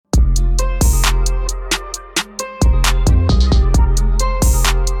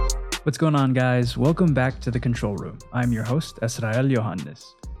What's going on, guys? Welcome back to the Control Room. I'm your host, Esrael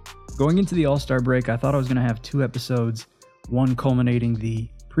Johannes. Going into the All-Star break, I thought I was going to have two episodes, one culminating the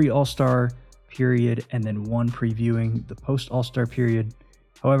pre-All-Star period and then one previewing the post-All-Star period.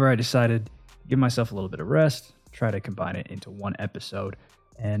 However, I decided to give myself a little bit of rest, try to combine it into one episode,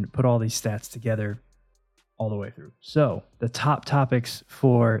 and put all these stats together all the way through. So, the top topics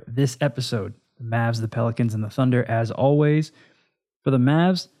for this episode, the Mavs, the Pelicans, and the Thunder, as always. For the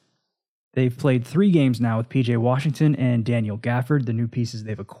Mavs, they've played 3 games now with PJ Washington and Daniel Gafford, the new pieces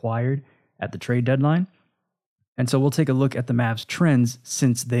they've acquired at the trade deadline. And so we'll take a look at the Mavs' trends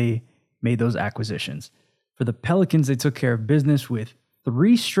since they made those acquisitions. For the Pelicans, they took care of business with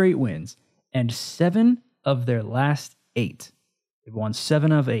 3 straight wins and 7 of their last 8. They've won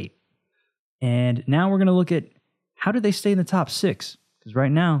 7 of 8. And now we're going to look at how do they stay in the top 6? Because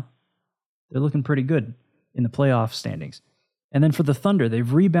right now, they're looking pretty good in the playoff standings. And then for the Thunder,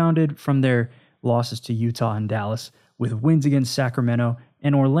 they've rebounded from their losses to Utah and Dallas with wins against Sacramento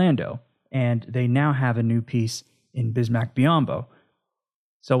and Orlando. And they now have a new piece in Bismack Biyombo.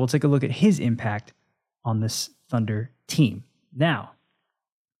 So we'll take a look at his impact on this Thunder team. Now,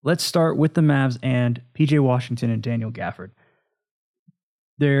 let's start with the Mavs and PJ Washington and Daniel Gafford.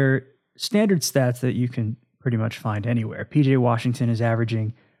 They're standard stats that you can pretty much find anywhere. PJ Washington is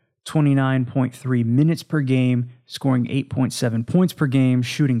averaging 29.3 minutes per game, scoring 8.7 points per game,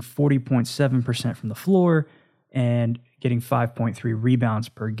 shooting 40.7% from the floor, and getting 5.3 rebounds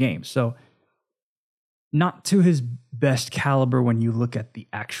per game. So not to his best caliber when you look at the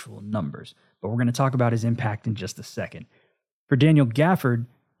actual numbers, but we're going to talk about his impact in just a second. For Daniel Gafford,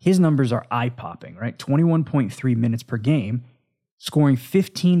 his numbers are eye-popping, right? 21.3 minutes per game, scoring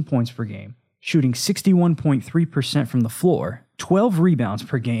 15 points per game, shooting 61.3% from the floor, 12 rebounds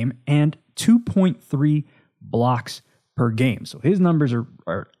per game, and 2.3 blocks per game. So his numbers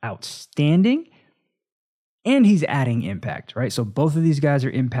are outstanding, and he's adding impact, right? So both of these guys are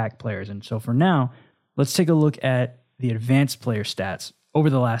impact players. And so for now, let's take a look at the advanced player stats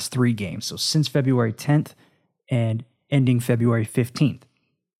over the last 3 games. So since February 10th and ending February 15th.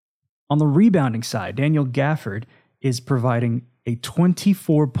 On the rebounding side, Daniel Gafford is providing a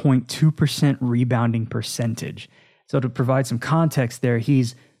 24.2% rebounding percentage. So to provide some context there,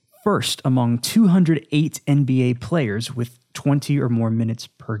 he's first among 208 NBA players with 20 or more minutes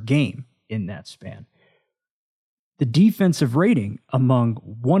per game in that span. The defensive rating among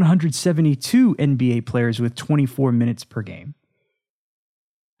 172 NBA players with 24 minutes per game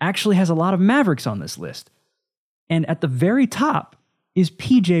actually has a lot of Mavericks on this list. And at the very top is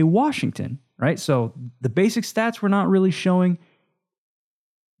PJ Washington, right? So the basic stats were not really showing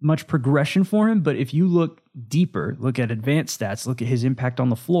much progression for him, but if you look deeper, look at advanced stats, look at his impact on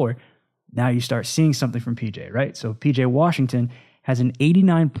the floor, now you start seeing something from PJ, right? So PJ Washington has an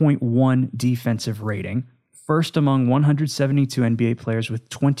 89.1 defensive rating, first among 172 NBA players with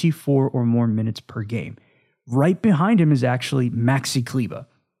 24 or more minutes per game. Right behind him is actually Maxi Kleber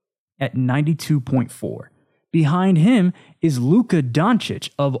at 92.4. Behind him is Luka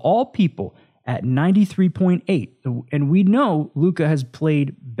Doncic, of all people, at 93.8. And we know Luka has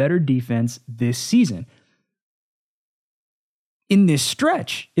played better defense this season. In this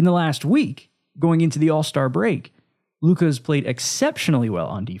stretch, in the last week, going into the All-Star break, Luka has played exceptionally well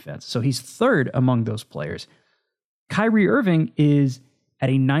on defense. So he's third among those players. Kyrie Irving is at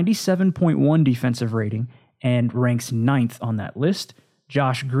a 97.1 defensive rating and ranks 9th on that list.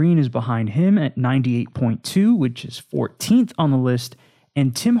 Josh Green is behind him at 98.2, which is 14th on the list.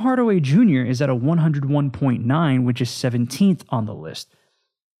 And Tim Hardaway Jr. is at a 101.9, which is 17th on the list.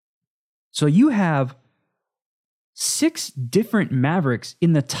 So you have 6 different Mavericks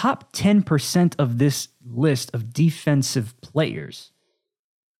in the top 10% of this list of defensive players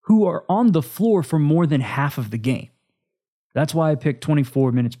who are on the floor for more than half of the game. That's why I picked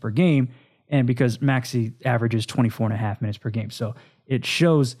 24 minutes per game, and because Maxi averages 24 and a half minutes per game. So it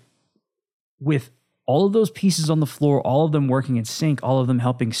shows with all of those pieces on the floor, all of them working in sync, all of them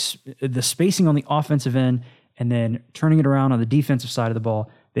helping the spacing on the offensive end, and then turning it around on the defensive side of the ball.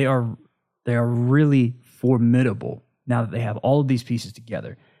 They are really formidable now that they have all of these pieces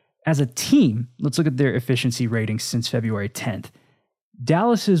together. As a team, let's look at their efficiency ratings since February 10th.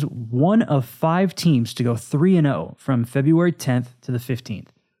 Dallas is one of 5 teams to go 3-0 from February 10th to the 15th.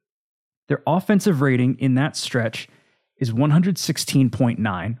 Their offensive rating in that stretch is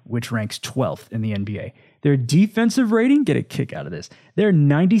 116.9, which ranks 12th in the NBA. Their defensive rating, get a kick out of this, they're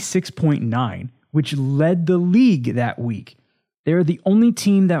 96.9, which led the league that week. They're the only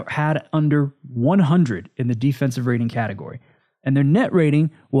team that had under 100 in the defensive rating category. And their net rating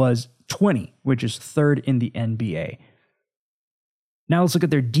was 20, which is 3rd in the NBA. Now let's look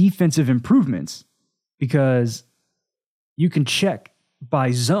at their defensive improvements, because you can check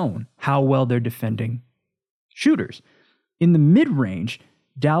by zone how well they're defending shooters. In the mid-range,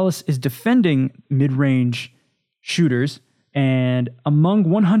 Dallas is defending mid-range shooters, and among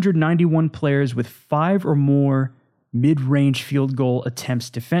 191 players with 5 or more mid-range field goal attempts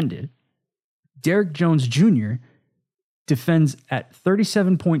defended, Derrick Jones Jr. defends at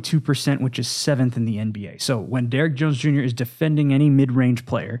 37.2%, which is 7th in the NBA. So when Derrick Jones Jr. is defending any mid-range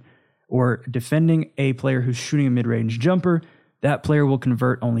player or defending a player who's shooting a mid-range jumper, that player will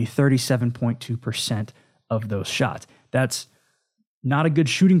convert only 37.2% of those shots. That's not a good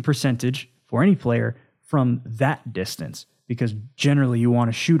shooting percentage for any player from that distance, because generally you want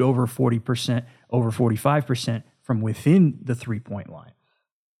to shoot over 40%, over 45% from within the three-point line.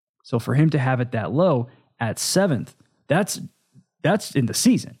 So for him to have it that low at 7th, that's in the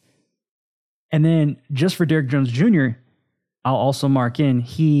season. And then just for Derrick Jones Jr., I'll also mark in,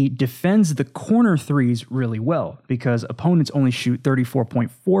 he defends the corner threes really well, because opponents only shoot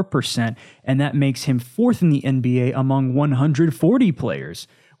 34.4%, and that makes him 4th in the NBA among 140 players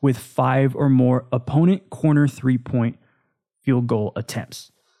with 5 or more opponent corner three-point field goal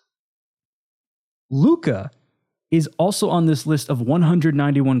attempts. Luka is also on this list of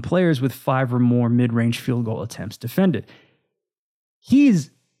 191 players with 5 or more mid-range field goal attempts defended. His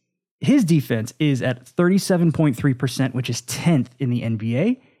defense is at 37.3%, which is 10th in the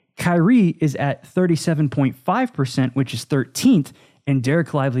NBA. Kyrie is at 37.5%, which is 13th. And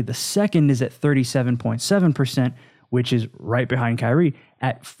Derek Lively, the second, is at 37.7%, which is right behind Kyrie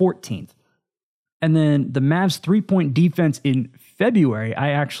at 14th. And then the Mavs' three-point defense in February, I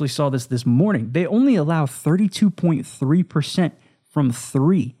actually saw this morning. They only allow 32.3% from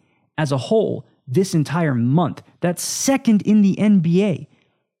three as a whole this entire month. That's second in the NBA.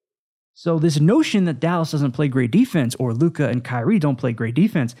 So this notion that Dallas doesn't play great defense, or Luka and Kyrie don't play great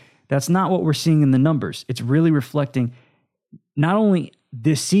defense, that's not what we're seeing in the numbers. It's really reflecting not only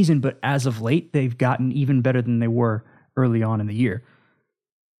this season, but as of late, they've gotten even better than they were early on in the year.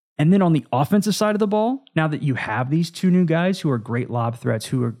 And then on the offensive side of the ball, now that you have these two new guys who are great lob threats,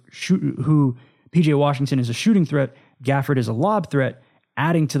 who PJ Washington is a shooting threat, Gafford is a lob threat,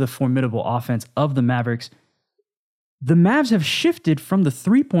 adding to the formidable offense of the Mavericks, the Mavs have shifted from the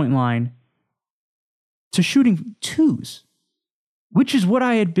three-point line to shooting twos, which is what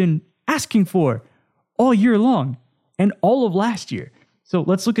I had been asking for all year long and all of last year. So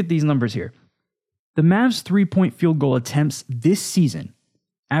let's look at these numbers here. The Mavs' three-point field goal attempts this season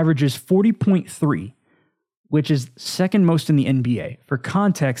averages 40.3, which is second most in the NBA. For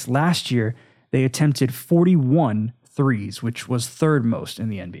context, last year they attempted 41 threes, which was third most in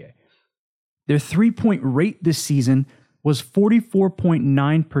the NBA. Their three-point rate this season was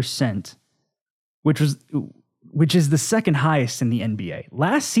 44.9%, which is the second highest in the NBA.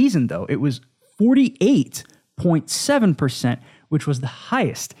 Last season, though, it was 48.7%, which was the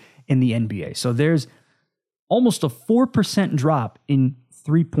highest in the NBA. So there's almost a 4% drop in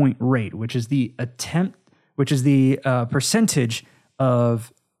three-point rate, which is the percentage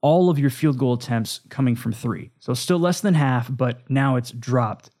of all of your field goal attempts coming from three. So still less than half, but now it's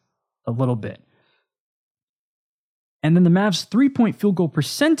dropped a little bit. And then the Mavs' three-point field goal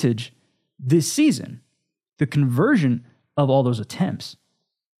percentage this season, the conversion of all those attempts,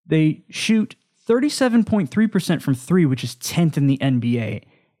 they shoot 37.3% from three, which is 10th in the NBA.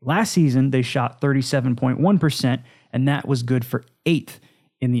 Last season, they shot 37.1%, and that was good for 8th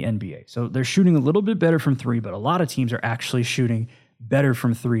in the NBA. So they're shooting a little bit better from three, but a lot of teams are actually shooting better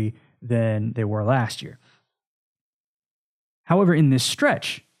from three than they were last year. However, in this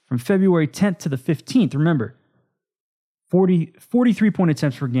stretch, from February 10th to the 15th, remember, 43-point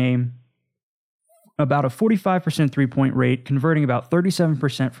attempts per game, about a 45% three-point rate, converting about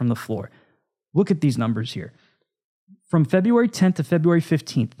 37% from the floor. Look at these numbers here. From February 10th to February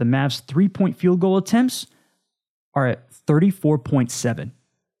 15th, the Mavs' three-point field goal attempts are at 34.7.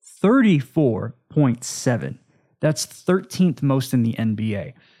 34.7. That's 13th most in the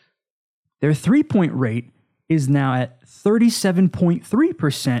NBA. Their three-point rate is now at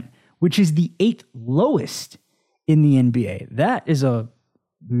 37.3%, which is the 8th lowest in the NBA. That is a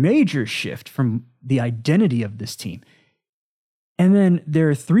major shift from the identity of this team. And then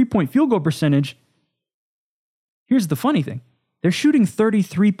their three-point field goal percentage, here's the funny thing. They're shooting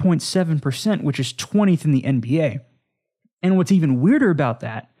 33.7%, which is 20th in the NBA. And what's even weirder about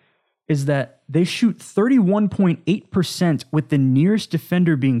that is that they shoot 31.8% with the nearest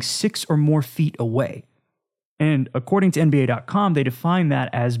defender being 6 or more feet away. And according to NBA.com, they define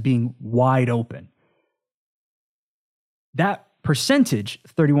that as being wide open. That percentage,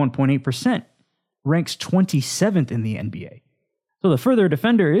 31.8%, ranks 27th in the NBA. So the further a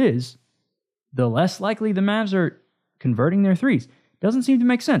defender is, the less likely the Mavs are converting their threes. Doesn't seem to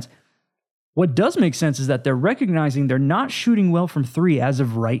make sense. What does make sense is that they're recognizing they're not shooting well from three as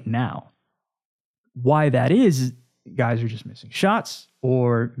of right now. Why that is guys are just missing shots,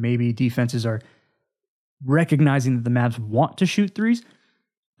 or maybe defenses are recognizing that the Mavs want to shoot threes.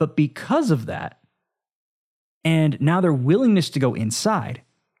 But because of that, and now their willingness to go inside,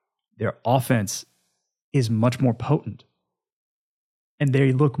 their offense is much more potent. And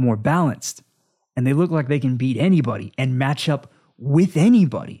they look more balanced. And they look like they can beat anybody and match up with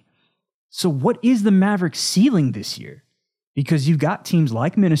anybody. So what is the Mavericks' ceiling this year? Because you've got teams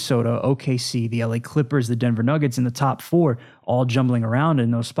like Minnesota, OKC, the LA Clippers, the Denver Nuggets in the top four, all jumbling around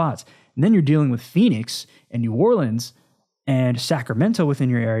in those spots. And then you're dealing with Phoenix and New Orleans and Sacramento within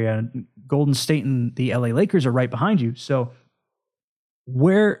your area. Golden State and the LA Lakers are right behind you. So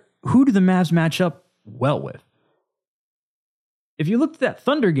who do the Mavs match up well with? If you looked at that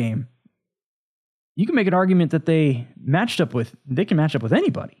Thunder game, you can make an argument that they can match up with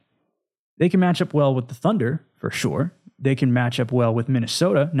anybody. They can match up well with the Thunder, for sure. They can match up well with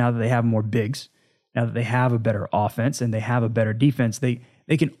Minnesota now that they have more bigs, now that they have a better offense and they have a better defense. They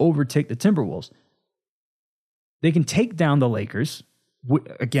can overtake the Timberwolves. They can take down the Lakers,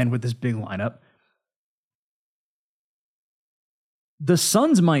 again, with this big lineup. The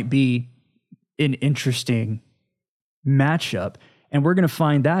Suns might be an interesting matchup, and we're going to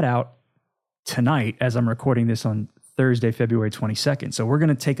find that out tonight as I'm recording this on Thursday, February 22nd. So we're going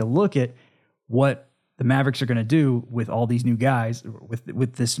to take a look at what the Mavericks are going to do with all these new guys,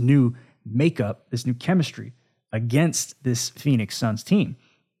 with this new makeup, this new chemistry against this Phoenix Suns team.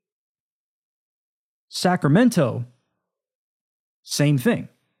 Sacramento, same thing.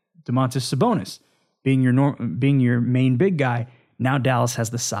 Domantas Sabonis being your main big guy. Now Dallas has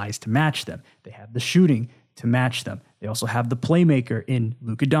the size to match them. They have the shooting to match them. They also have the playmaker in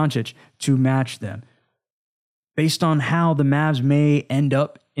Luka Doncic to match them. Based on how the Mavs may end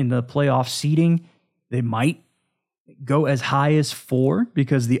up in the playoff seeding, they might go as high as 4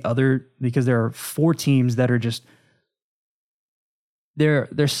 because there are 4 teams that are just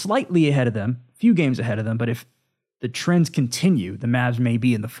they're slightly ahead of them, a few games ahead of them, but if the trends continue, the Mavs may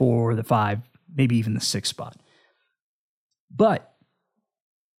be in the 4 or the 5, maybe even the 6 spot. But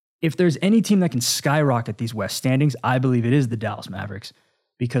if there's any team that can skyrocket these West standings, I believe it is the Dallas Mavericks,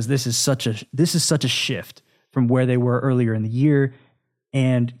 because this is such a shift from where they were earlier in the year.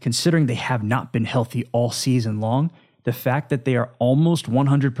 And considering they have not been healthy all season long, the fact that they are almost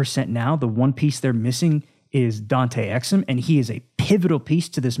 100% now, the one piece they're missing is Dante Exum, and he is a pivotal piece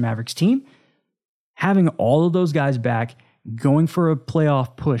to this Mavericks team. Having all of those guys back, going for a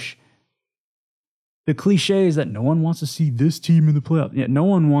playoff push. The cliche is that no one wants to see this team in the playoffs. Yeah, no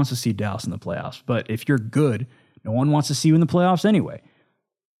one wants to see Dallas in the playoffs, but if you're good, no one wants to see you in the playoffs anyway.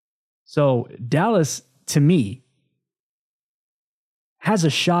 So Dallas, to me, has a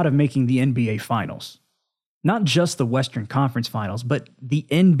shot of making the NBA Finals. Not just the Western Conference Finals, but the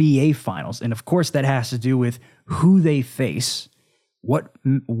NBA Finals. And of course, that has to do with who they face, what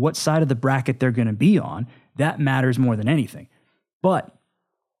side of the bracket they're going to be on. That matters more than anything. But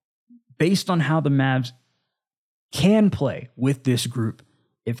based on how the Mavs can play with this group,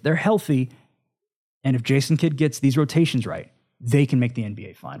 if they're healthy, and if Jason Kidd gets these rotations right, they can make the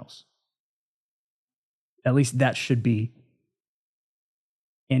NBA Finals. At least that should be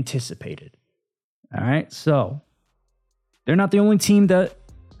anticipated. All right, so they're not the only team that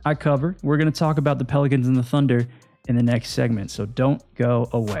I cover. We're going to talk about the Pelicans and the Thunder in the next segment, so don't go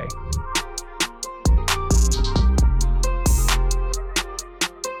away.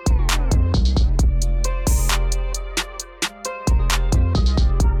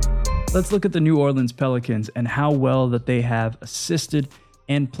 Let's look at the New Orleans Pelicans and how well that they have assisted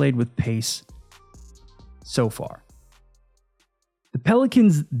and played with pace so far. The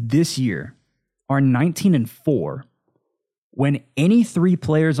Pelicans this year are 19-4 when any 3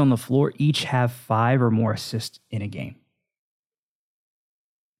 players on the floor each have 5 or more assists in a game.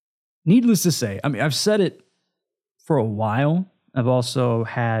 Needless to say, I mean, I've said it for a while. I've also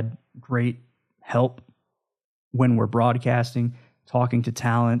had great help when we're broadcasting, talking to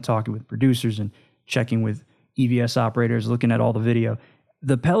talent, talking with producers, and checking with EVS operators, looking at all the video.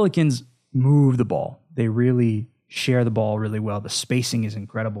 The Pelicans move the ball. They really share the ball really well. The spacing is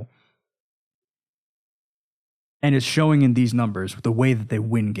incredible. And it's showing in these numbers with the way that they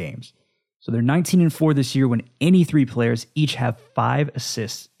win games. So they're 19-4 this year when any 3 players each have 5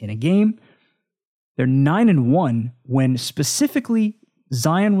 assists in a game. They're 9-1 when specifically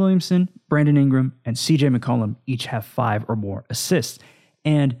Zion Williamson, Brandon Ingram, and CJ McCollum each have 5 or more assists.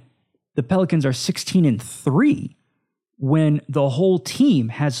 And the Pelicans are 16-3 when the whole team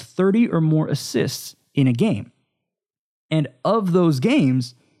has 30 or more assists in a game. And of those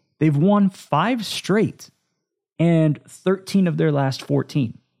games, they've won 5 straight and 13 of their last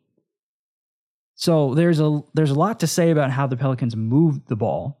 14. So there's a lot to say about how the Pelicans move the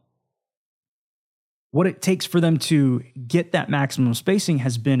ball. What it takes for them to get that maximum spacing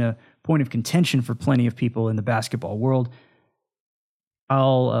has been a point of contention for plenty of people in the basketball world.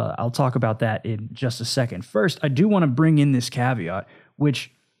 I'll talk about that in just a second. First, I do want to bring in this caveat,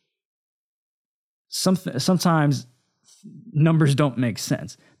 which sometimes numbers don't make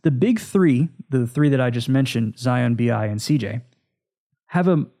sense. The big three, the three that I just mentioned, Zion, BI, and CJ, have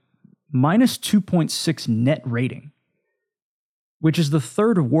a minus 2.6 net rating, which is the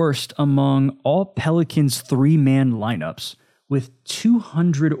third worst among all Pelicans 3-man lineups with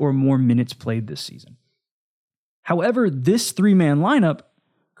 200 or more minutes played this season. However, this 3-man lineup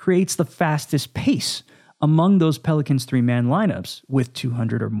creates the fastest pace among those Pelicans 3-man lineups with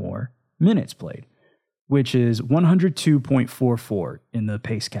 200 or more minutes played, which is 102.44 in the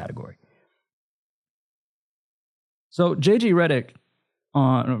pace category. So JJ Redick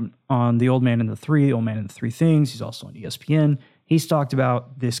on the Old Man and the Three Things, he's also on ESPN, he's talked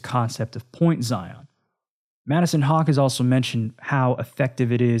about this concept of point Zion. Madison Hawk has also mentioned how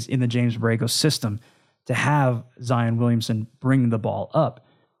effective it is in the James Borrego system to have Zion Williamson bring the ball up.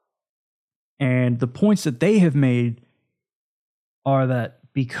 And the points that they have made are that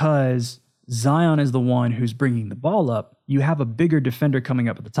because Zion is the one who's bringing the ball up, you have a bigger defender coming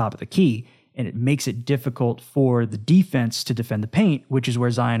up at the top of the key, and it makes it difficult for the defense to defend the paint, which is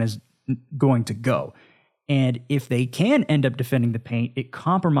where Zion is going to go. And if they can end up defending the paint, it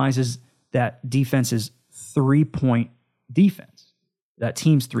compromises that defense's 3-point defense, that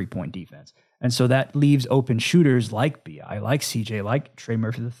team's 3-point defense. And so that leaves open shooters like BI, like CJ, like Trey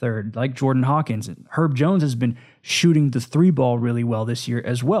Murphy III, like Jordan Hawkins. And Herb Jones has been shooting the 3-ball really well this year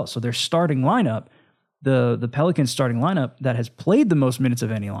as well. So their starting lineup, the Pelicans starting lineup that has played the most minutes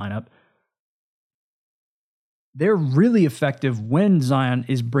of any lineup, they're really effective when Zion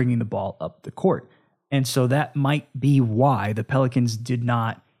is bringing the ball up the court. And so that might be why the Pelicans did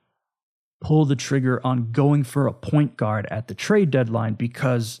not pull the trigger on going for a point guard at the trade deadline,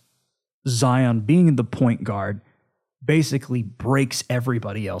 because Zion being the point guard basically breaks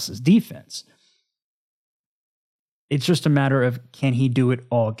everybody else's defense. It's just a matter of, can he do it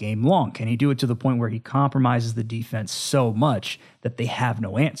all game long? Can he do it to the point where he compromises the defense so much that they have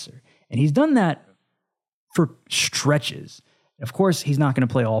no answer? And he's done that for stretches. Of course, he's not going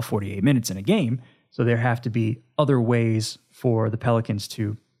to play all 48 minutes in a game, so there have to be other ways for the Pelicans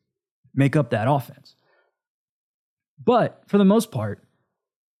to make up that offense. But for the most part,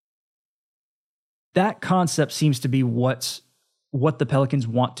 that concept seems to be what the Pelicans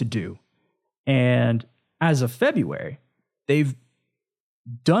want to do. And as of February, they've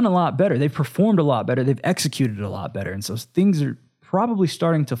done a lot better. They've performed a lot better. They've executed a lot better. And so things are probably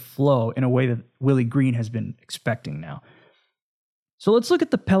starting to flow in a way that Willie Green has been expecting now. So let's look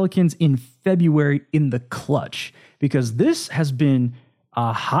at the Pelicans in February in the clutch, because this has been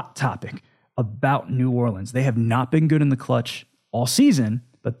a hot topic about New Orleans. They have not been good in the clutch all season,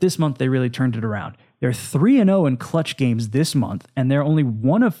 but this month they really turned it around. They're 3-0 in clutch games this month, and they're only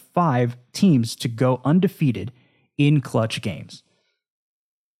one of 5 teams to go undefeated in clutch games.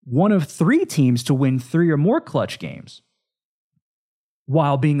 One of 3 teams to win 3 or more clutch games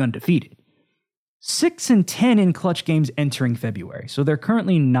while being undefeated. 6-10 in clutch games entering February. So they're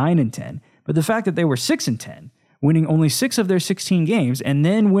currently 9-10, but the fact that they were 6-10, winning only 6 of their 16 games and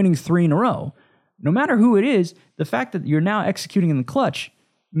then winning 3 in a row, no matter who it is, the fact that you're now executing in the clutch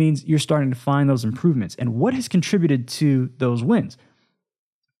means you're starting to find those improvements. And what has contributed to those wins?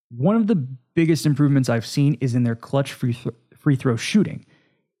 One of the biggest improvements I've seen is in their clutch free throw shooting.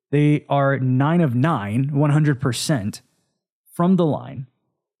 They are 9 of 9, 100% from the line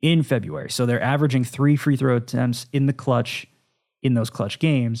in February. So they're averaging 3 free throw attempts in the clutch in those clutch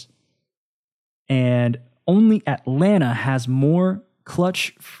games. And only Atlanta has more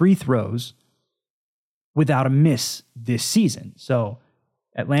clutch free throws without a miss this season. So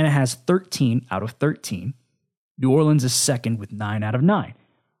Atlanta has 13 out of 13. New Orleans is second with 9 out of 9.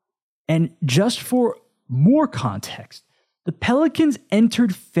 And just for more context, the Pelicans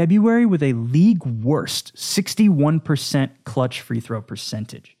entered February with a league worst 61% clutch free throw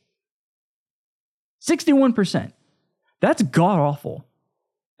percentage. 61%. That's god-awful.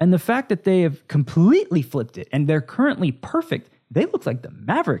 And the fact that they have completely flipped it and they're currently perfect, they look like the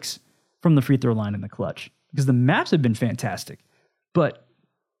Mavericks from the free throw line in the clutch, because the Mavs have been fantastic. But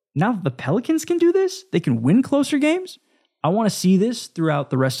now that the Pelicans can do this, they can win closer games. I want to see this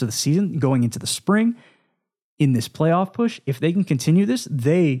throughout the rest of the season, going into the spring. in this playoff push. If they can continue this,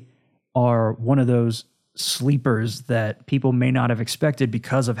 they are one of those sleepers that people may not have expected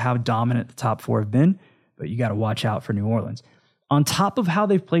because of how dominant the top four have been, but you got to watch out for New Orleans. On top of how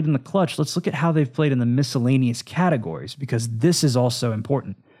they've played in the clutch, let's look at how they've played in the miscellaneous categories, because this is also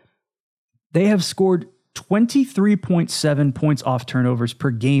important. They have scored 23.7 points off turnovers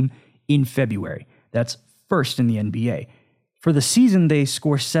per game in February. That's first in the NBA. For the season, they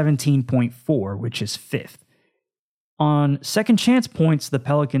score 17.4, which is fifth. On second chance points, the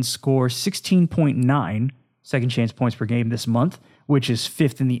Pelicans score 16.9 second chance points per game this month, which is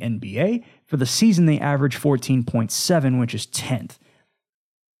fifth in the NBA. For the season, they average 14.7, which is 10th.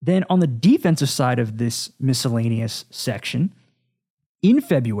 Then on the defensive side of this miscellaneous section, in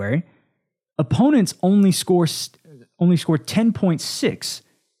February, opponents only score 10.6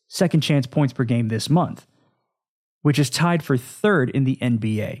 second chance points per game this month, which is tied for third in the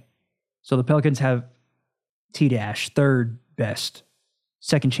NBA. So the Pelicans have third best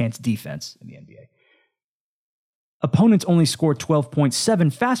second chance defense in the NBA. Opponents only score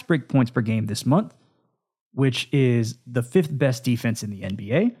 12.7 fast break points per game this month, which is the fifth best defense in the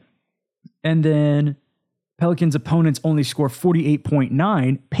NBA. And then Pelicans opponents only score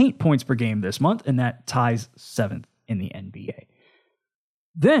 48.9 paint points per game this month, and that ties seventh in the NBA.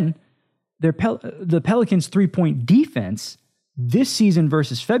 Then the Pelicans' three-point defense this season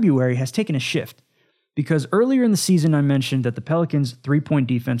versus February has taken a shift, because earlier in the season I mentioned that the Pelicans' three-point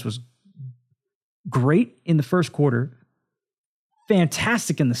defense was great in the first quarter,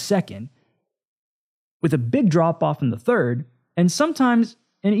 fantastic in the second, with a big drop-off in the third, and sometimes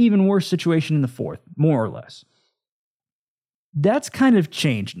an even worse situation in the fourth, more or less. That's kind of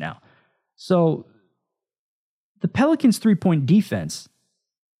changed now. So the Pelicans' three-point defense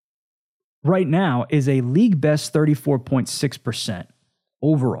right now is a league best 34.6%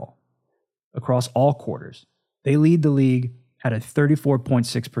 overall across all quarters. They lead the league at a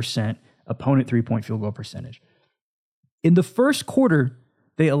 34.6% opponent three-point field goal percentage. In the first quarter,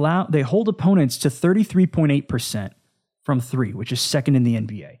 they hold opponents to 33.8% from three, which is second in the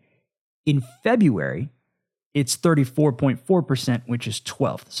NBA. In February, it's 34.4%, which is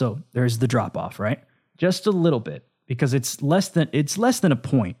 12th. So there's the drop-off, right? Just a little bit, because it's less than a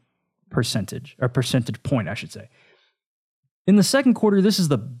point percentage, or percentage point, I should say. In the second quarter, this is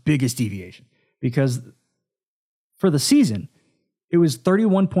the biggest deviation, because for the season, it was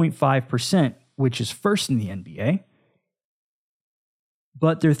 31.5%, which is first in the NBA.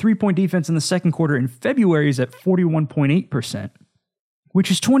 But their three-point defense in the second quarter in February is at 41.8%,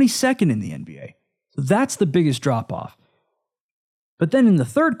 which is 22nd in the NBA. So that's the biggest drop-off. But then in the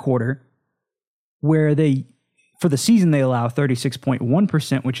third quarter, where for the season, they allow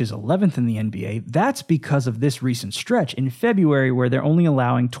 36.1%, which is 11th in the NBA. That's because of this recent stretch in February, where they're only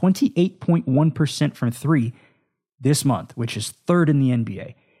allowing 28.1% from three this month, which is third in the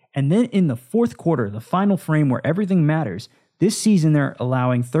NBA. And then in the fourth quarter, the final frame where everything matters, this season they're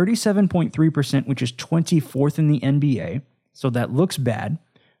allowing 37.3%, which is 24th in the NBA. So that looks bad.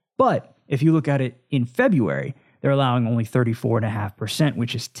 But if you look at it in February, they're allowing only 34.5%,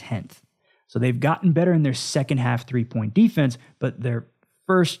 which is 10th. So they've gotten better in their second half three-point defense, but their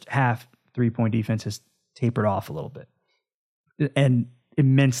first half three-point defense has tapered off a little bit, and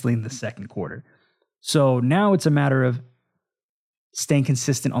immensely in the second quarter. So now it's a matter of staying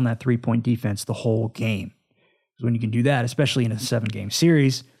consistent on that three-point defense the whole game. Because when you can do that, especially in a 7-game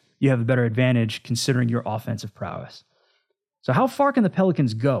series, you have a better advantage considering your offensive prowess. So how far can the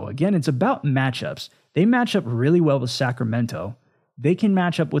Pelicans go? Again, it's about matchups. They match up really well with Sacramento. They can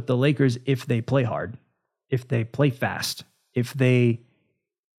match up with the Lakers if they play hard, if they play fast, if they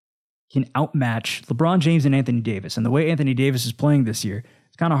can outmatch LeBron James and Anthony Davis. And the way Anthony Davis is playing this year,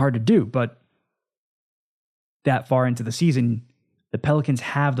 it's kind of hard to do, but that far into the season, the Pelicans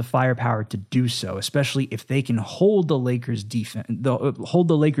have the firepower to do so, especially if they can hold the Lakers' defense, hold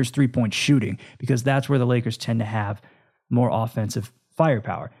the Lakers' three-point shooting, because that's where the Lakers tend to have more offensive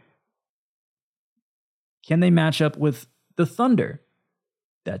firepower. Can they match up with the Thunder?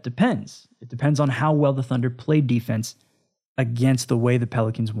 That depends. It depends on how well the Thunder play defense against the way the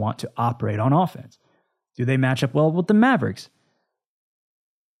Pelicans want to operate on offense. Do they match up well with the Mavericks?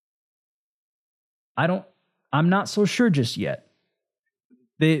 I'm not so sure just yet.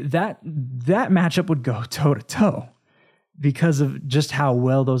 That matchup would go toe-to-toe because of just how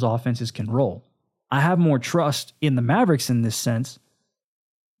well those offenses can roll. I have more trust in the Mavericks in this sense,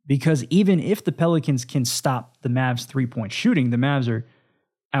 because even if the Pelicans can stop the Mavs' three-point shooting, the Mavs are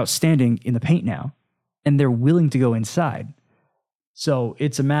outstanding in the paint now, and they're willing to go inside. So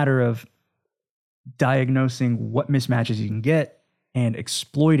it's a matter of diagnosing what mismatches you can get and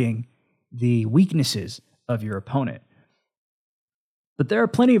exploiting the weaknesses of your opponent. But there are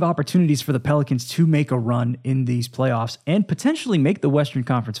plenty of opportunities for the Pelicans to make a run in these playoffs and potentially make the Western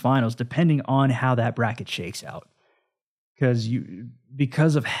Conference Finals, depending on how that bracket shakes out.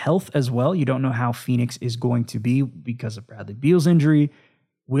 Because of health as well, you don't know how Phoenix is going to be because of Bradley Beal's injury.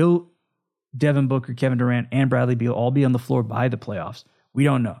 Will Devin Booker, Kevin Durant, and Bradley Beal all be on the floor by the playoffs? We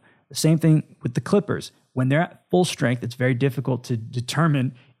don't know. The same thing with the Clippers. When they're at full strength, it's very difficult to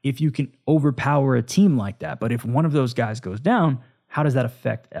determine if you can overpower a team like that. But if one of those guys goes down, how does that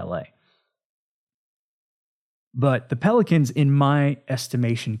affect LA? But the Pelicans, in my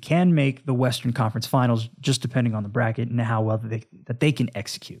estimation, can make the Western Conference Finals just depending on the bracket and how well that they can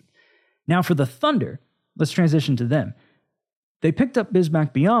execute. Now for the Thunder, let's transition to them. They picked up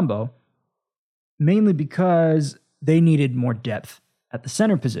Bismack Biyombo mainly because they needed more depth at the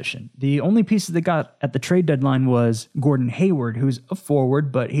center position. The only pieces they got at the trade deadline was Gordon Hayward, who's a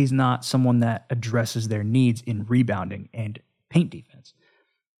forward, but he's not someone that addresses their needs in rebounding and paint defense.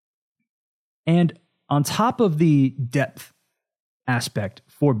 And on top of the depth aspect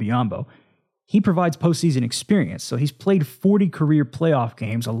for Biyombo, he provides postseason experience. So he's played 40 career playoff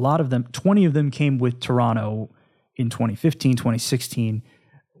games. A lot of them, 20 of them came with Toronto in 2015, 2016,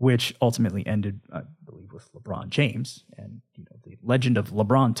 which ultimately ended, I believe, with LeBron James and the legend of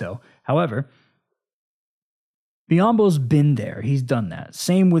LeBronto. However, Biyombo's been there. He's done that.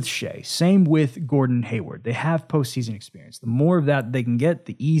 Same with Shea. Same with Gordon Hayward. They have postseason experience. The more of that they can get,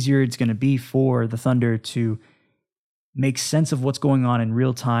 the easier it's going to be for the Thunder to make sense of what's going on in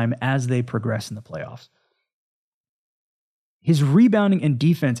real time as they progress in the playoffs. His rebounding and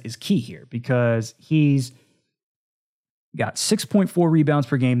defense is key here because he's got 6.4 rebounds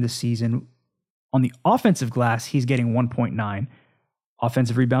per game this season. On the offensive glass, he's getting 1.9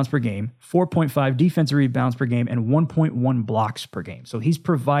 offensive rebounds per game, 4.5 defensive rebounds per game, and 1.1 blocks per game. So he's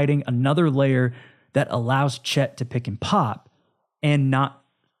providing another layer that allows Chet to pick and pop and not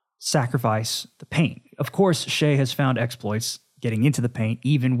sacrifice the paint. Of course, Shea has found exploits getting into the paint,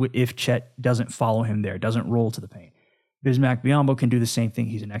 even if Chet doesn't follow him there, doesn't roll to the paint. Bismack Biyombo can do the same thing.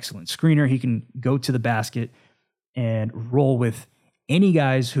 He's an excellent screener. He can go to the basket and roll with any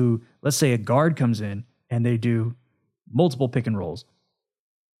guys who, let's say a guard comes in and they do multiple pick and rolls.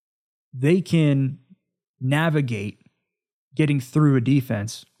 They can navigate getting through a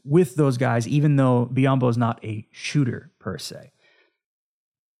defense with those guys, even though Biyombo is not a shooter per se.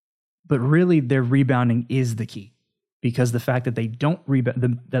 But really, their rebounding is the key because the fact that they don't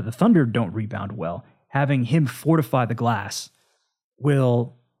rebound, that the Thunder don't rebound well, having him fortify the glass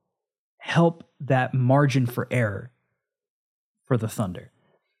will help that margin for error for the Thunder.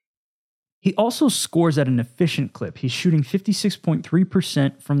 He also scores at an efficient clip. He's shooting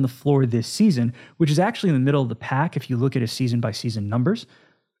 56.3% from the floor this season, which is actually in the middle of the pack if you look at his season-by-season numbers.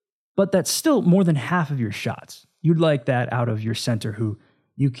 But that's still more than half of your shots. You'd like that out of your center who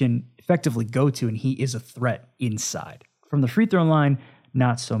you can effectively go to, and he is a threat inside. From the free throw line,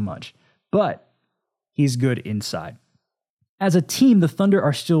 not so much. But he's good inside. As a team, the Thunder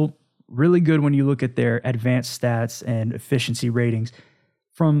are still really good when you look at their advanced stats and efficiency ratings.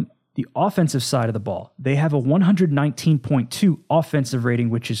 From the offensive side of the ball, they have a 119.2 offensive rating,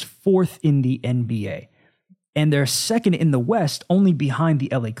 which is fourth in the NBA. And they're second in the West, only behind the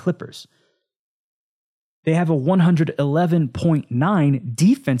LA Clippers. They have a 111.9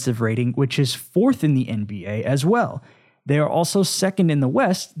 defensive rating, which is fourth in the NBA as well. They are also second in the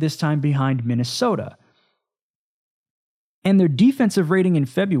West, this time behind Minnesota. And their defensive rating in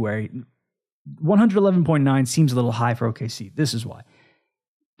February, 111.9, seems a little high for OKC. This is why.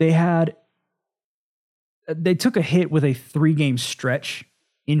 They took a hit with a 3-game stretch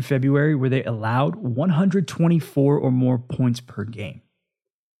in February where they allowed 124 or more points per game.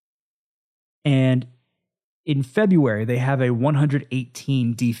 And in February, they have a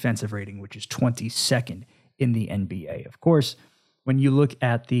 118 defensive rating, which is 22nd in the NBA. Of course, when you look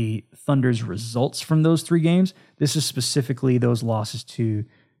at the Thunder's results from those 3 games, this is specifically those losses to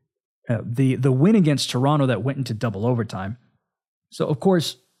the win against Toronto that went into double overtime. So, of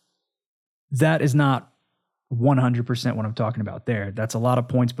course, that is not 100% what I'm talking about there. That's a lot of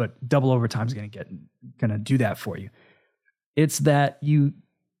points, but double overtime is going to do that for you. It's that you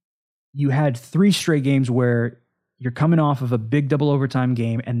had 3 straight games where you're coming off of a big double overtime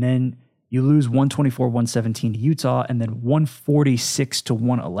game, and then you lose 124-117 to Utah, and then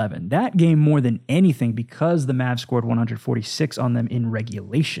 146-111. That game more than anything, because the Mavs scored 146 on them in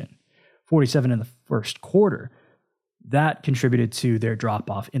regulation, 47 in the first quarter. That contributed to their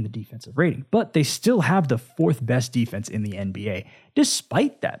drop-off in the defensive rating. But they still have the 4th best defense in the NBA,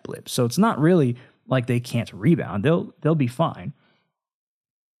 despite that blip. So it's not really like they can't rebound. They'll be fine.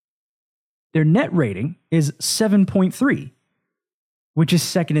 Their net rating is 7.3, which is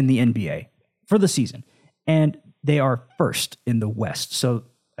second in the NBA for the season. And they are first in the West. So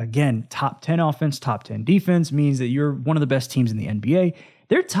again, top 10 offense, top 10 defense means that you're one of the best teams in the NBA.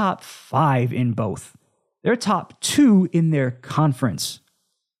 They're top 5 in both. They're top 2 in their conference.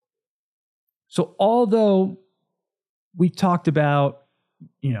 So although we talked about,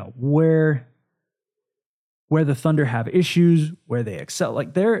 where the Thunder have issues, where they excel,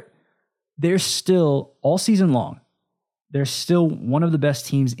 like they're still all season long, they're still one of the best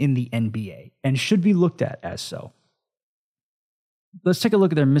teams in the NBA and should be looked at as so. Let's take a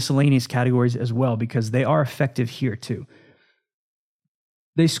look at their miscellaneous categories as well, because they are effective here too.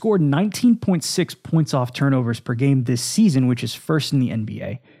 They scored 19.6 points off turnovers per game this season, which is first in the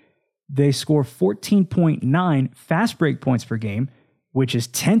NBA. They score 14.9 fast break points per game, which is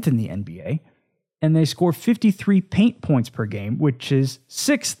 10th in the NBA. And they score 53 paint points per game, which is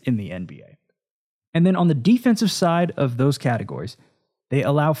 6th in the NBA. And then on the defensive side of those categories, they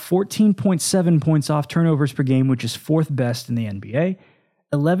allow 14.7 points off turnovers per game, which is 4th best in the NBA.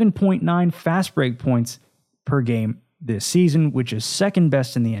 11.9 fast break points per game this season, which is 2nd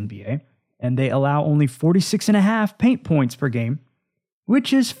best in the NBA. And they allow only 46.5 paint points per game,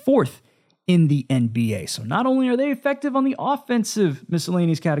 which is 4th in the NBA. So not only are they effective on the offensive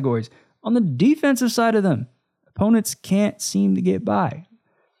miscellaneous categories, on the defensive side of them, opponents can't seem to get by.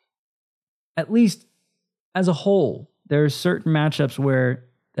 At least as a whole, there are certain matchups where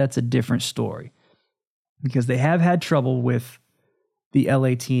that's a different story, because they have had trouble with the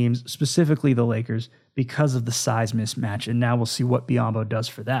LA teams, specifically the Lakers, because of the size mismatch. And now we'll see what Biyombo does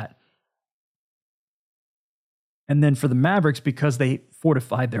for that. And then for the Mavericks, because they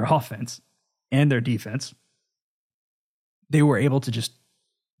fortified their offense and their defense, they were able to just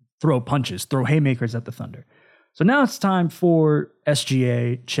throw punches, throw haymakers at the Thunder. So now it's time for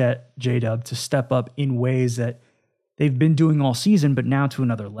SGA, Chet, J-Dub to step up in ways that they've been doing all season, but now to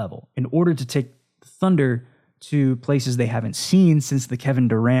another level, in order to take the Thunder to places they haven't seen since the Kevin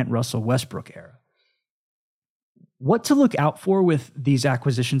Durant, Russell Westbrook era. What to look out for with these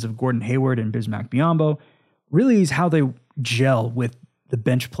acquisitions of Gordon Hayward and Bismack Biyombo really is how they gel with the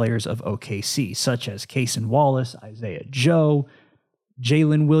bench players of OKC, such as Cason Wallace, Isaiah Joe,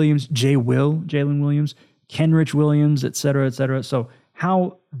 Jalen Williams, Kenrich Williams, et cetera, et cetera. So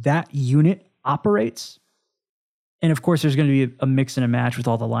how that unit operates. And of course, there's going to be a mix and a match with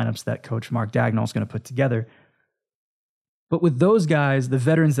all the lineups that Coach Mark Dagnall is going to put together. But with those guys, the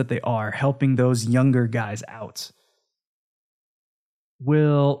veterans that they are, helping those younger guys out,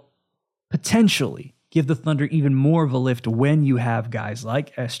 will potentially give the Thunder even more of a lift when you have guys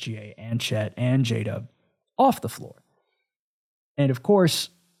like SGA and Chet and J-Dub off the floor. And of course,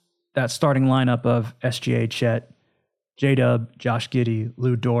 that starting lineup of SGA, Chet, J-Dub, Josh Giddey,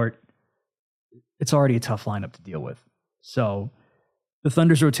 Lou Dort, it's already a tough lineup to deal with. So the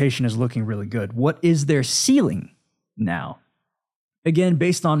Thunder's rotation is looking really good. What is their ceiling now? Again,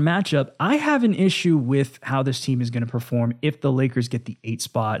 based on matchup, I have an issue with how this team is going to perform if the Lakers get the 8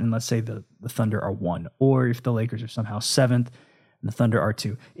 spot and let's say the Thunder are 1, or if the Lakers are somehow 7th and the Thunder are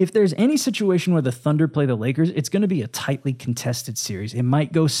 2. If there's any situation where the Thunder play the Lakers, it's going to be a tightly contested series. It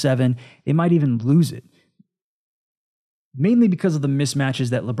might go 7. They might even lose it. Mainly because of the mismatches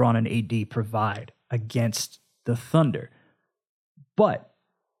that LeBron and AD provide against the Thunder. But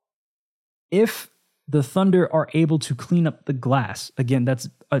if the Thunder are able to clean up the glass, again,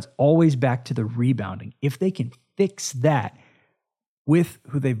 it's always back to the rebounding. If they can fix that with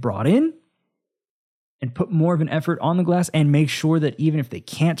who they've brought in and put more of an effort on the glass and make sure that even if they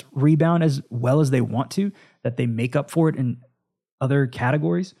can't rebound as well as they want to, that they make up for it in other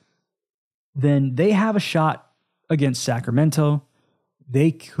categories, then they have a shot against Sacramento.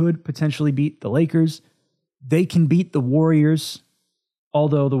 They could potentially beat the Lakers. They can beat the Warriors,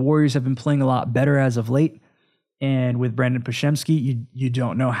 although the Warriors have been playing a lot better as of late. And with Brandon Podziemski, you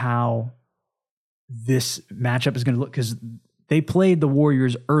don't know how this matchup is going to look, because they played the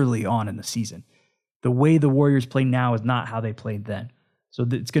Warriors early on in the season. The way the Warriors play now is not how they played then. So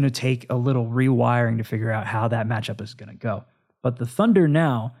it's going to take a little rewiring to figure out how that matchup is going to go. But the Thunder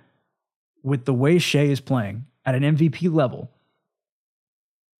now, with the way Shea is playing at an MVP level,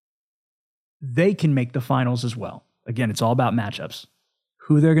 they can make the finals as well. Again, it's all about matchups.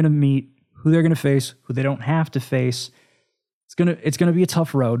 Who they're going to meet, who they're going to face, who they don't have to face. It's going to be a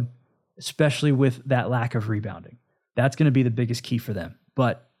tough road, especially with that lack of rebounding. That's going to be the biggest key for them.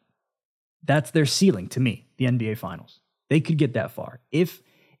 But that's their ceiling to me, the NBA Finals. They could get that far. If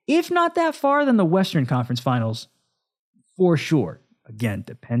not that far, then the Western Conference Finals for sure. Again,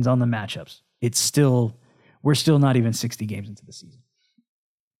 depends on the matchups. We're still not even 60 games into the season.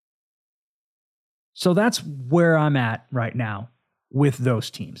 So that's where I'm at right now with those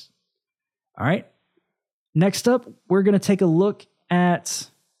teams. All right. Next up, we're going to take a look at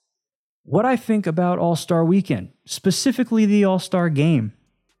what I think about All-Star Weekend, specifically the All-Star Game,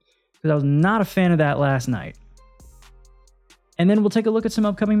 because I was not a fan of that last night. And then we'll take a look at some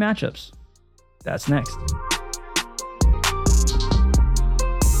upcoming matchups. That's next.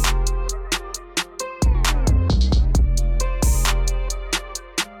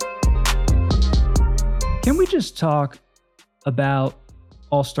 Can we just talk about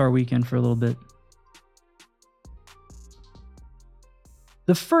All-Star Weekend for a little bit?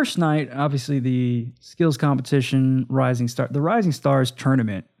 The first night, obviously the skills competition, the Rising Stars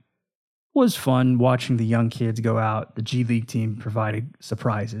tournament was fun watching the young kids go out. The G League team provided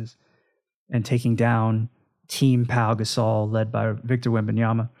surprises and taking down Team Pau Gasol led by Victor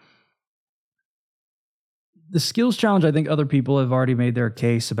Wembanyama. The skills challenge, I think other people have already made their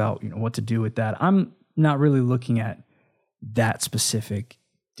case about, what to do with that. I'm not really looking at that specific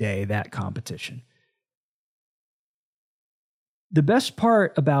day, that competition. The best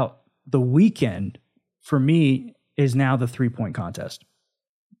part about the weekend for me is now the 3-point contest,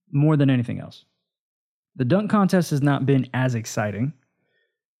 more than anything else. The dunk contest has not been as exciting.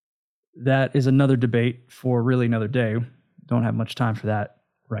 That is another debate for really another day. Don't have much time for that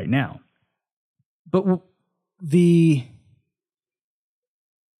right now. But the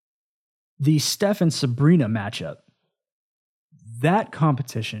Steph and Sabrina matchup, that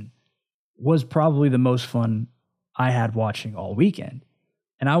competition was probably the most fun I had watching all weekend.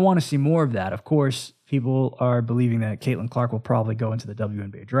 And I want to see more of that. Of course, people are believing that Caitlin Clark will probably go into the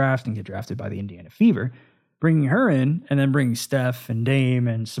WNBA draft and get drafted by the Indiana Fever. Bringing her in and then bringing Steph and Dame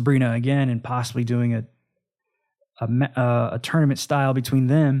and Sabrina again and possibly doing a tournament style between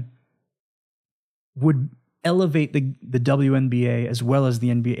them would elevate the WNBA as well as the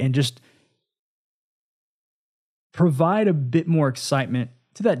NBA and just provide a bit more excitement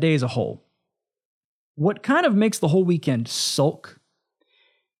to that day as a whole. What kind of makes the whole weekend sulk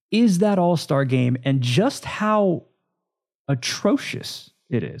is that All-Star game and just how atrocious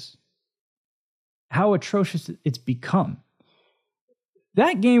it is. How atrocious it's become.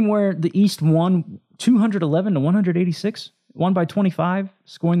 That game where the East won 211 to 186, won by 25,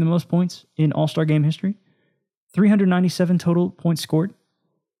 scoring the most points in All-Star game history, 397 total points scored.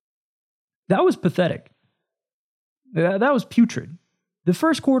 That was pathetic. That was putrid. The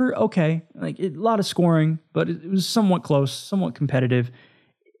first quarter, okay, a lot of scoring, but it was somewhat close, somewhat competitive.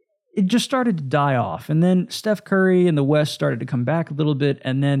 It just started to die off. And then Steph Curry and the West started to come back a little bit,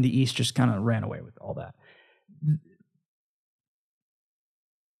 and then the East just kind of ran away with all that.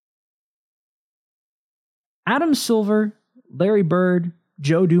 Adam Silver, Larry Bird,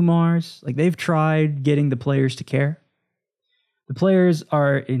 Joe Dumars, they've tried getting the players to care. The players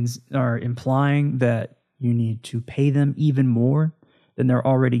are implying that you need to pay them even more than they're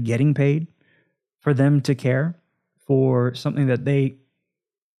already getting paid for them to care for something that they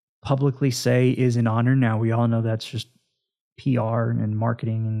publicly say is an honor. Now, we all know that's just PR and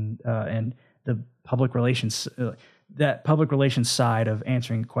marketing and the public relations, that public relations side of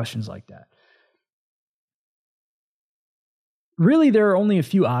answering questions like that. Really, there are only a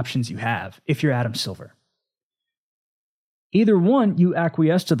few options you have if you're Adam Silver. Either one, you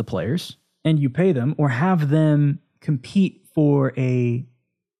acquiesce to the players and you pay them, or have them compete for a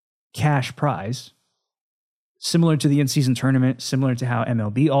cash prize, similar to the in-season tournament, similar to how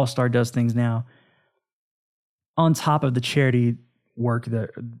MLB All-Star does things now, on top of the charity work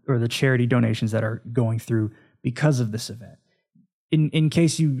or the charity donations that are going through because of this event, in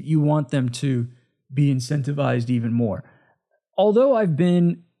case you want them to be incentivized even more. Although I've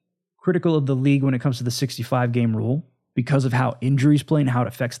been critical of the league when it comes to the 65-game rule because of how injuries play and how it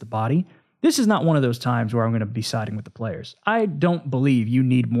affects the body, this is not one of those times where I'm going to be siding with the players. I don't believe you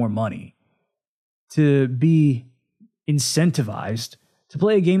need more money to be incentivized to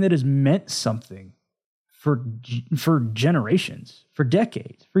play a game that has meant something for generations, for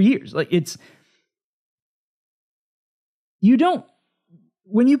decades, for years.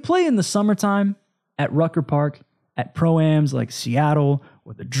 When you play in the summertime at Rucker Park, at Pro-Ams like Seattle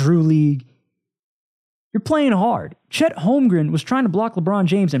or the Drew League, you're playing hard. Chet Holmgren was trying to block LeBron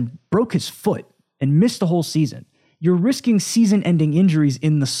James and broke his foot and missed the whole season. You're risking season-ending injuries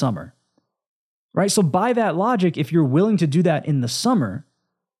in the summer, right? So by that logic, if you're willing to do that in the summer,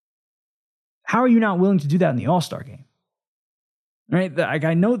 how are you not willing to do that in the All-Star game? Right?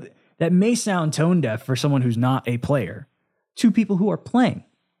 I know that may sound tone deaf for someone who's not a player to people who are playing.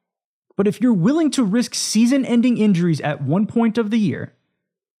 But if you're willing to risk season-ending injuries at one point of the year,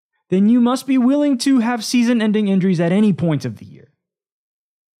 then you must be willing to have season-ending injuries at any point of the year.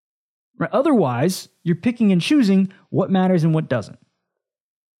 Right? Otherwise, you're picking and choosing what matters and what doesn't.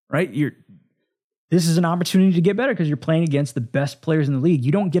 Right? This is an opportunity to get better because you're playing against the best players in the league.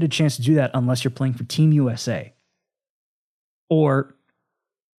 You don't get a chance to do that unless you're playing for Team USA or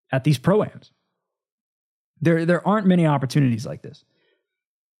at these pro-ams. There aren't many opportunities like this.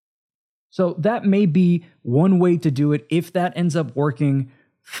 So that may be one way to do it. If that ends up working,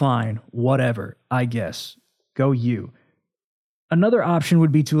 fine, whatever, I guess. Go you. Another option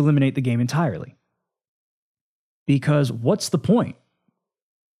would be to eliminate the game entirely. Because what's the point?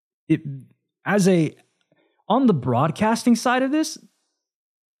 On the broadcasting side of this,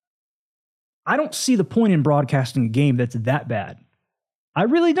 I don't see the point in broadcasting a game that's that bad. I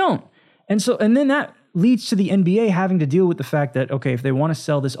really don't. And then that leads to the NBA having to deal with the fact that, okay, if they want to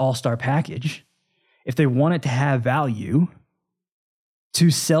sell this all-star package, if they want it to have value to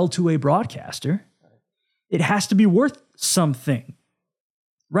sell to a broadcaster, it has to be worth something.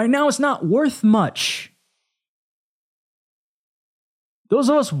 Right now, it's not worth much. Those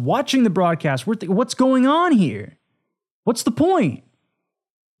of us watching the broadcast, we're thinking, what's going on here? What's the point?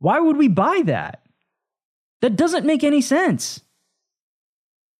 Why would we buy that? That doesn't make any sense.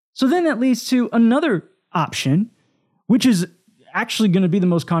 So then that leads to another option, which is actually going to be the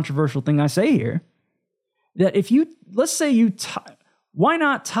most controversial thing I say here. That let's say you tie, why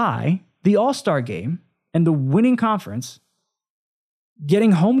not tie the All-Star game and the winning conference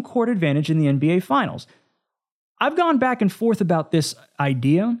getting home court advantage in the NBA Finals? I've gone back and forth about this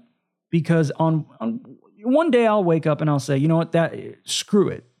idea because on one day I'll wake up and I'll say, you know what, screw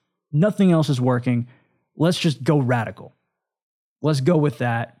it. Nothing else is working. Let's just go radical. Let's go with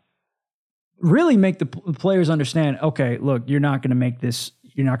that. Really make the players understand, okay, look, you're not going to make this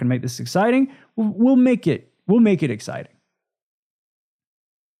exciting. We'll make it exciting.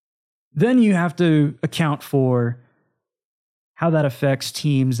 Then you have to account for how that affects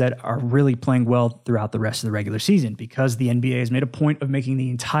teams that are really playing well throughout the rest of the regular season, because the NBA has made a point of making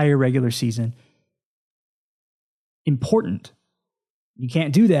the entire regular season important. You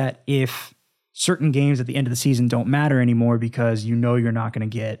can't do that if certain games at the end of the season don't matter anymore because you know you're not going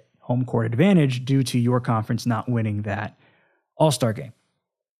to get home court advantage due to your conference not winning that All-Star game.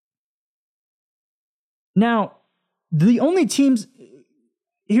 Now, the only teams,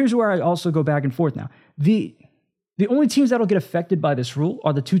 here's where I also go back and forth now. The only teams that'll get affected by this rule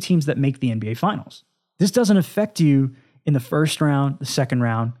are the two teams that make the NBA Finals. This doesn't affect you in the first round, the second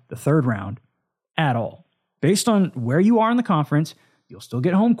round, the third round at all. Based on where you are in the conference, you'll still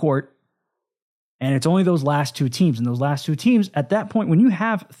get home court. And it's only those last two teams. And those last two teams, at that point, when you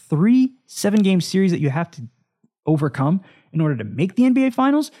have 3 7-game series that you have to overcome in order to make the NBA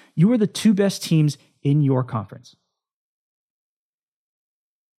Finals, you are the 2 best teams in your conference.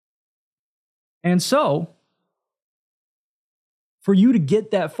 And so, for you to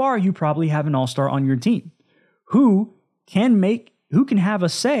get that far, you probably have an all-star on your team who can have a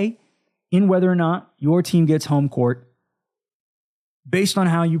say in whether or not your team gets home court based on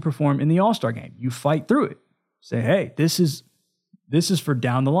how you perform in the all-star game. You fight through it. Say, hey, this is for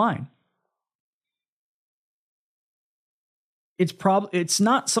down the line. It's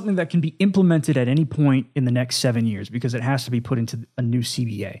not something that can be implemented at any point in the next 7 years because it has to be put into a new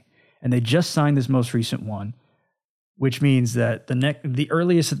CBA. And they just signed this most recent one, which means that the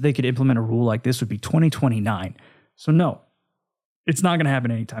earliest that they could implement a rule like this would be 2029. So no, it's not going to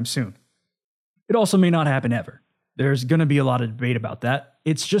happen anytime soon. It also may not happen ever. There's going to be a lot of debate about that.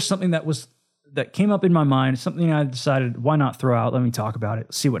 It's just something that came up in my mind, something I decided, why not throw out? Let me talk about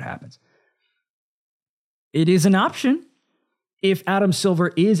it, see what happens. It is an option if Adam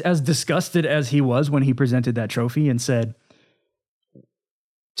Silver is as disgusted as he was when he presented that trophy and said,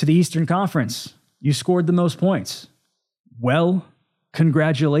 to the Eastern Conference, you scored the most points. Well,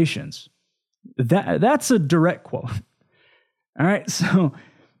 congratulations. That's a direct quote. All right, so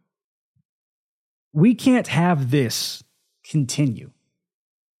we can't have this continue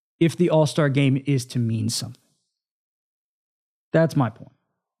if the All-Star game is to mean something. That's my point.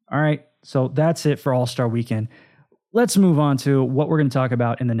 All right, so that's it for All-Star Weekend. Let's move on to what we're going to talk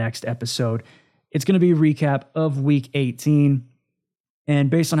about in the next episode. It's going to be a recap of Week 18. And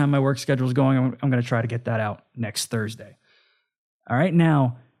based on how my work schedule is going, I'm going to try to get that out next Thursday. All right,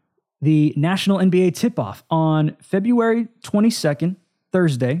 now, the National NBA Tip-Off on February 22nd,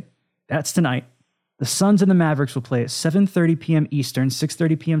 Thursday, that's tonight. The Suns and the Mavericks will play at 7:30 p.m. Eastern,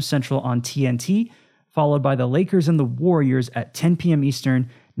 6:30 p.m. Central on TNT, followed by the Lakers and the Warriors at 10 p.m. Eastern,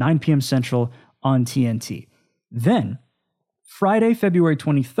 9 p.m. Central on TNT. Then, Friday, February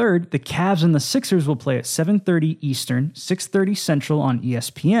 23rd, the Cavs and the Sixers will play at 7:30 Eastern, 6:30 Central on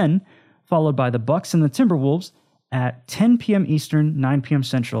ESPN, followed by the Bucks and the Timberwolves at 10 p.m. Eastern, 9 p.m.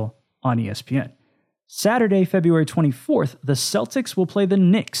 Central on ESPN. Saturday, February 24th, the Celtics will play the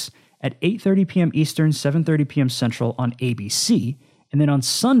Knicks at 8:30 p.m. Eastern, 7:30 p.m. Central on ABC. And then on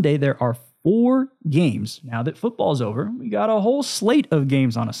Sunday, there are 4 games. Now that football's over, we got a whole slate of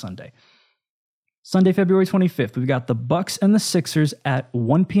games on a Sunday. Sunday, February 25th, we've got the Bucks and the Sixers at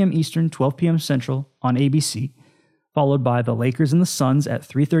 1 p.m. Eastern, 12 p.m. Central on ABC, followed by the Lakers and the Suns at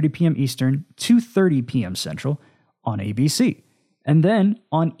 3:30 p.m. Eastern, 2:30 p.m. Central on ABC. And then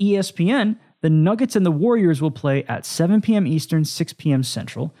on ESPN, the Nuggets and the Warriors will play at 7 p.m. Eastern, 6 p.m.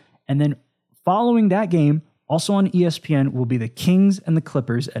 Central. And then following that game, also on ESPN, will be the Kings and the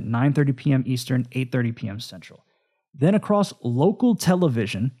Clippers at 9:30 p.m. Eastern, 8:30 p.m. Central. Then across local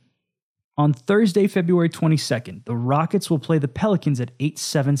television, on Thursday, February 22nd, the Rockets will play the Pelicans at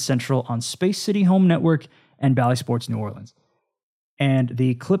 8/7 Central on Space City Home Network and Bally Sports New Orleans. And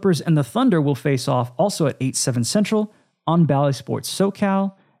the Clippers and the Thunder will face off also at 8/7 Central on Bally Sports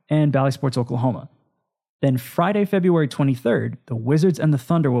SoCal and Bally Sports Oklahoma. Then Friday, February 23rd, the Wizards and the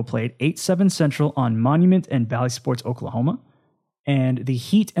Thunder will play at 8/7 Central on Monument and Bally Sports Oklahoma. And the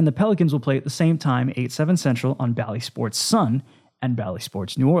Heat and the Pelicans will play at the same time, 8/7 Central on Bally Sports Sun and Bally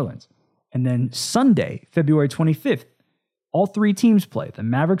Sports New Orleans. And then Sunday, February 25th, all 3 teams play. The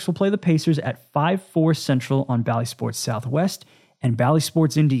Mavericks will play the Pacers at 5/4 Central on Bally Sports Southwest and Bally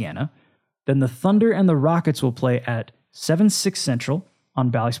Sports Indiana. Then the Thunder and the Rockets will play at 7/6 Central on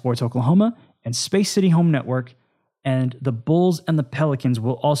Bally Sports Oklahoma and Space City Home Network. And the Bulls and the Pelicans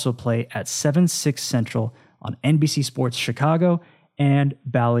will also play at 7/6 Central on NBC Sports Chicago and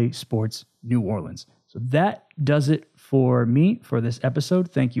Bally Sports New Orleans. So that does it for me for this episode.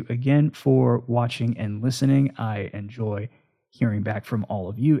 Thank you again for watching and listening. I enjoy hearing back from all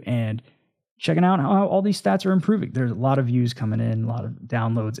of you and checking out how all these stats are improving. There's a lot of views coming in, a lot of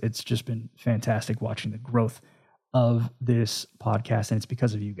downloads. It's just been fantastic watching the growth of this podcast, and it's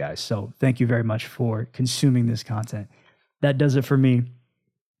because of you guys. So thank you very much for consuming this content. That does it for me.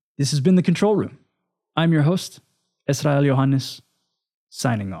 This has been The Control Room. I'm your host, Esrael Yohannes,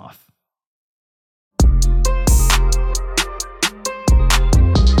 signing off.